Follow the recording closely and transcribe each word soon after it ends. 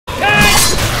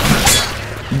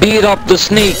Beat up the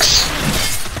snakes.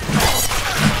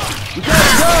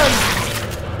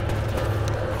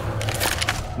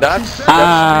 That's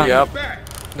yep.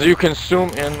 You can zoom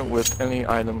in with any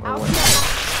item or weapon.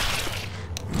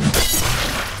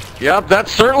 Yep,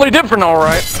 that's certainly different,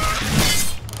 alright.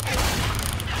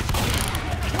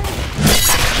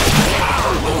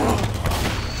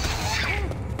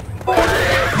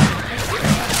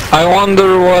 I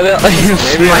wonder what else.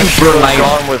 Maybe I should have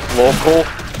gone with local.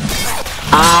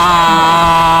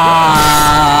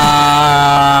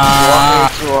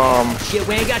 Shit,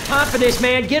 we ain't got time for this,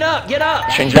 man. Get up, get up.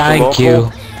 Change it to Thank local.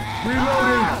 you.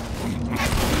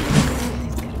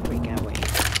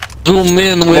 Zoom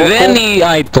in with any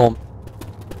item.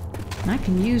 I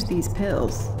can use these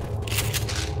pills.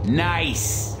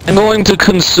 Nice. I'm going to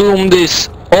consume this.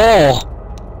 Oh,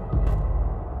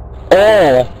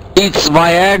 it's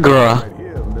Viagra. Right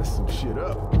here, mess some shit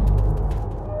up.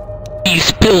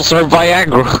 These pills are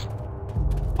Viagra.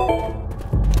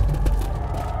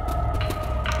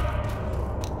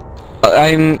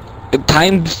 I'm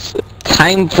time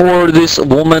for this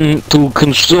woman to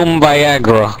consume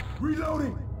Viagra.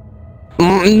 Reloading.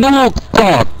 No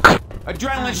fuck.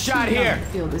 Adrenaline shot here. I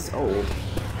feel this old.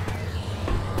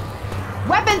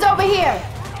 Weapons over here!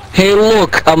 Hey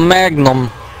look, a magnum.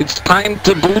 It's time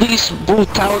to police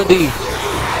brutality.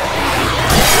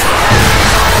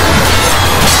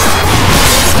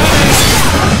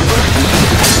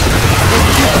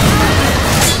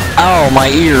 Ow, my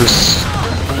ears.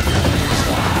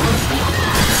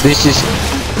 This is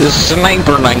the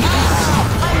sniper knife.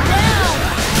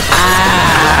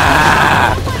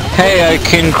 Ah! Hey, I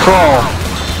can crawl.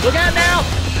 Look out now.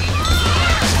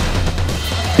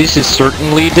 This is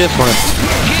certainly different.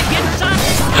 Get inside.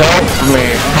 Help me.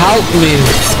 Help me!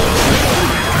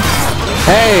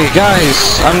 Hey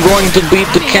guys, I'm going to beat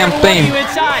the campaign. You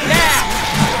inside now.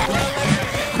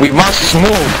 We must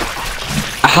move.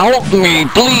 Help me,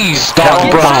 please, Doc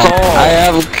Help Brown. us all. I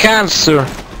have cancer.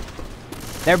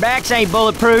 Their backs ain't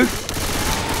bulletproof.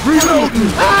 Help!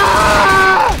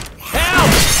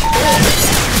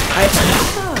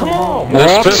 Come on.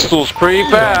 This What? pistol's pretty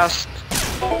fast.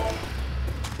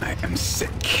 I am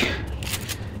sick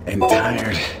and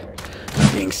tired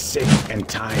of being sick and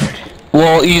tired.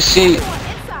 Well, you see,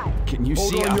 Can you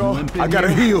see I'm limping? I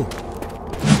gotta heal.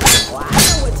 Well,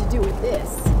 I know what to do with this.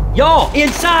 Y'all,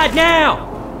 inside now.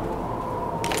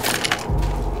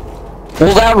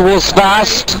 well that was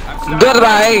fast.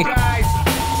 Goodbye.